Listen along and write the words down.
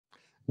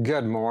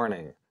Good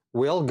morning.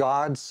 Will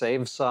God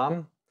save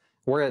some?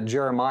 We're at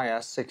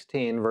Jeremiah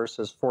 16,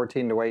 verses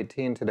 14 to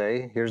 18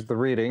 today. Here's the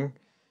reading.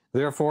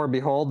 Therefore,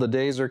 behold, the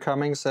days are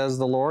coming, says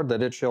the Lord,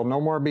 that it shall no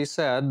more be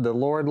said, the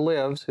Lord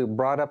lives, who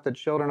brought up the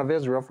children of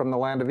Israel from the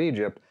land of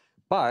Egypt.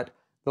 But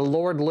the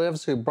Lord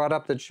lives, who brought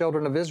up the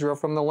children of Israel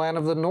from the land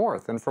of the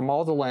north, and from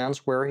all the lands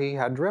where he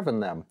had driven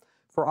them.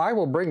 For I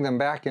will bring them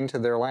back into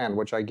their land,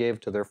 which I gave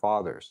to their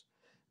fathers.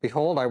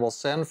 Behold, I will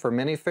send for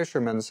many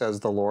fishermen, says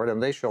the Lord,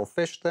 and they shall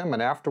fish them,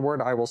 and afterward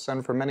I will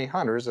send for many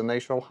hunters, and they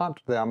shall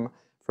hunt them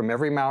from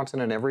every mountain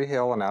and every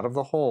hill, and out of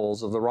the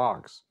holes of the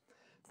rocks.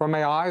 For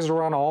my eyes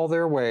are on all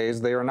their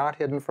ways, they are not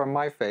hidden from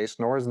my face,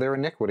 nor is their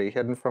iniquity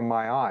hidden from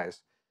my eyes.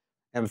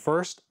 And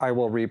first I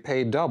will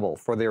repay double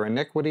for their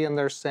iniquity and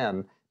their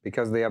sin,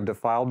 because they have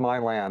defiled my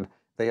land.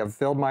 They have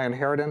filled my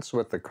inheritance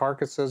with the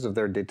carcasses of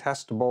their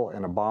detestable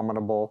and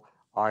abominable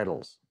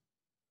idols.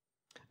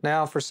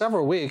 Now, for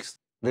several weeks,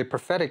 the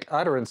prophetic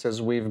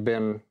utterances we've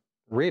been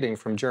reading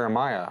from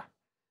Jeremiah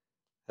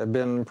have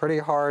been pretty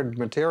hard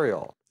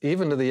material,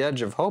 even to the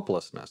edge of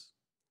hopelessness.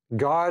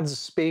 God's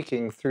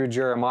speaking through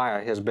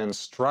Jeremiah has been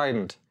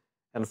strident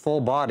and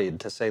full-bodied,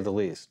 to say the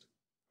least.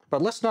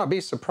 But let's not be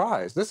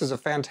surprised. This is a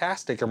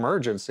fantastic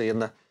emergency, and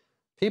the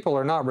people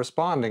are not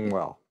responding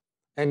well.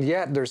 And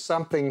yet there's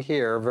something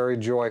here very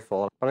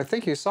joyful. But I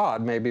think you saw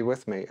it maybe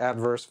with me at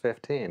verse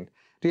 15.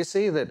 Do you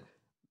see that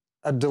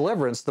a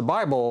deliverance, the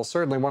Bible,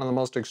 certainly one of the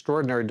most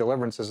extraordinary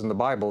deliverances in the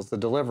Bible is the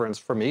deliverance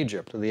from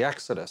Egypt, the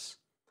Exodus.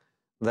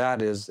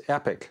 That is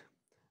epic.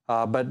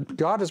 But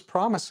God is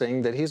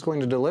promising that he's going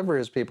to deliver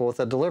his people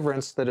with a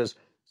deliverance that is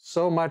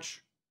so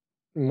much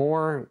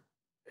more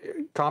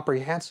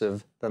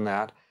comprehensive than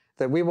that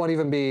we won't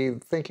even be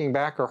thinking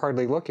back or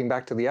hardly looking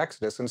back to the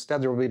Exodus.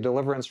 Instead, there will be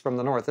deliverance from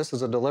the north. This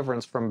is a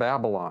deliverance from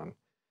Babylon.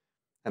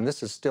 And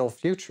this is still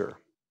future.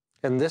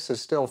 And this is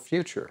still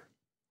future.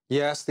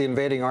 Yes, the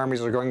invading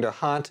armies are going to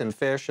hunt and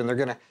fish, and they're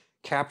going to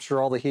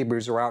capture all the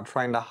Hebrews who are out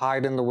trying to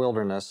hide in the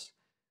wilderness.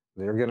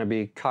 They're going to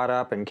be caught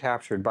up and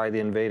captured by the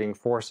invading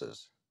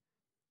forces.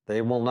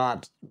 They will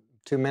not,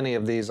 too many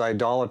of these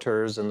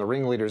idolaters and the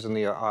ringleaders in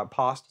the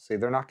apostasy,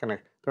 they're not going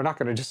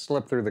to just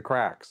slip through the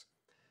cracks.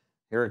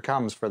 Here it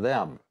comes for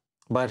them.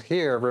 But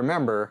here,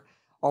 remember,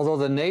 although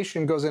the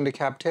nation goes into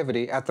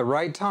captivity, at the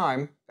right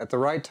time,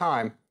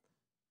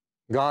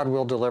 God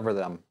will deliver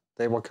them.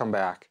 They will come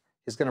back.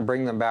 He's going to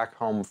bring them back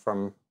home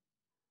from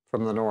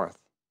the north.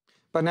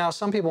 But now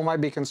some people might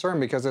be concerned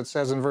because it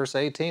says in verse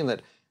 18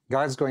 that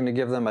God's going to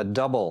give them a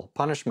double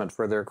punishment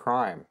for their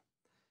crime.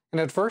 And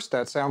at first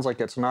that sounds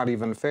like it's not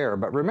even fair.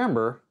 But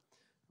remember,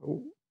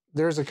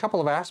 there's a couple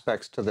of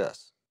aspects to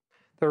this.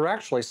 There are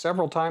actually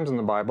several times in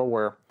the Bible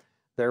where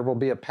there will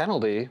be a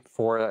penalty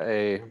for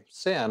a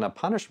sin, a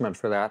punishment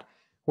for that,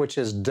 which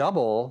is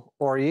double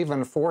or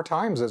even 4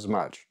 times as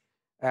much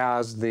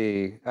as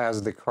the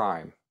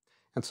crime.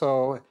 And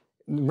so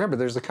remember,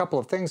 there's a couple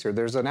of things here.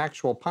 There's an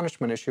actual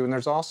punishment issue, and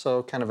there's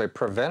also kind of a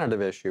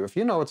preventative issue. If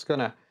you know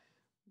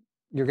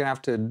you're going to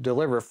have to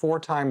deliver 4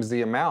 times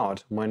the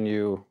amount when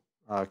you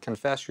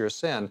confess your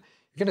sin,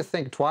 you're going to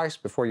think twice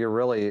before you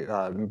really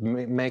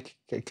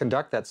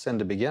conduct that sin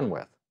to begin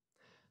with.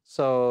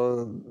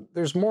 So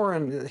there's more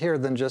in here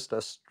than just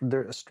a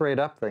straight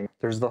up thing.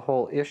 There's the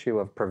whole issue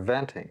of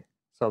preventing.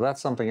 So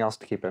that's something else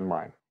to keep in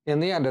mind. In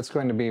the end, it's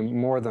going to be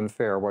more than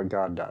fair what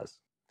God does.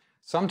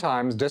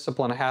 Sometimes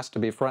discipline has to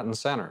be front and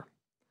center.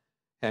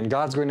 And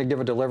God's going to give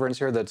a deliverance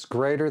here that's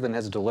greater than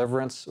his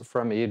deliverance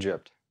from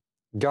Egypt.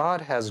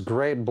 God has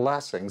great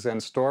blessings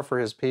in store for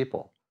his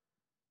people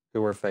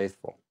who are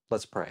faithful.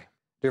 Let's pray.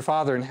 Dear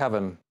Father in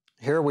heaven,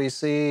 here we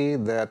see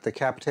that the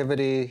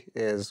captivity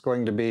is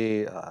going to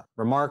be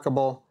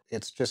remarkable.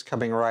 It's just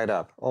coming right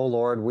up. Oh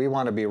Lord, we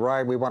want to be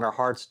right. We want our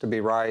hearts to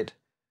be right.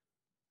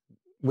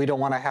 We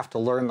don't want to have to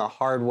learn the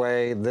hard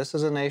way. This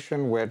is a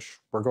nation which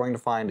we're going to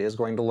find is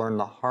going to learn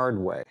the hard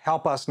way.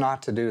 Help us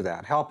not to do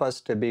that. Help us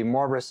to be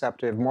more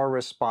receptive, more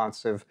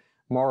responsive,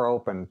 more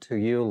open to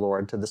you,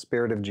 Lord, to the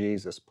Spirit of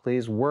Jesus.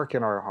 Please work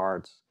in our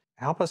hearts.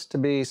 Help us to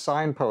be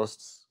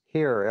signposts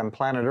here on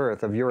planet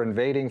Earth of your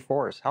invading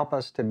force. Help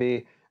us to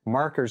be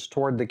markers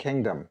toward the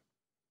kingdom.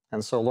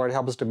 And so, Lord,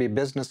 help us to be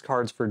business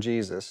cards for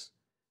Jesus.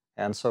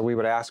 And so we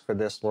would ask for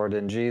this, Lord,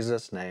 in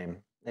Jesus'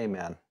 name.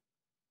 Amen.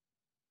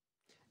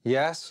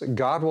 Yes,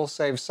 God will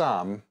save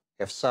some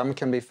if some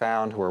can be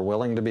found who are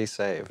willing to be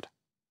saved.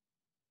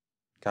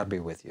 God be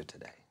with you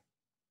today.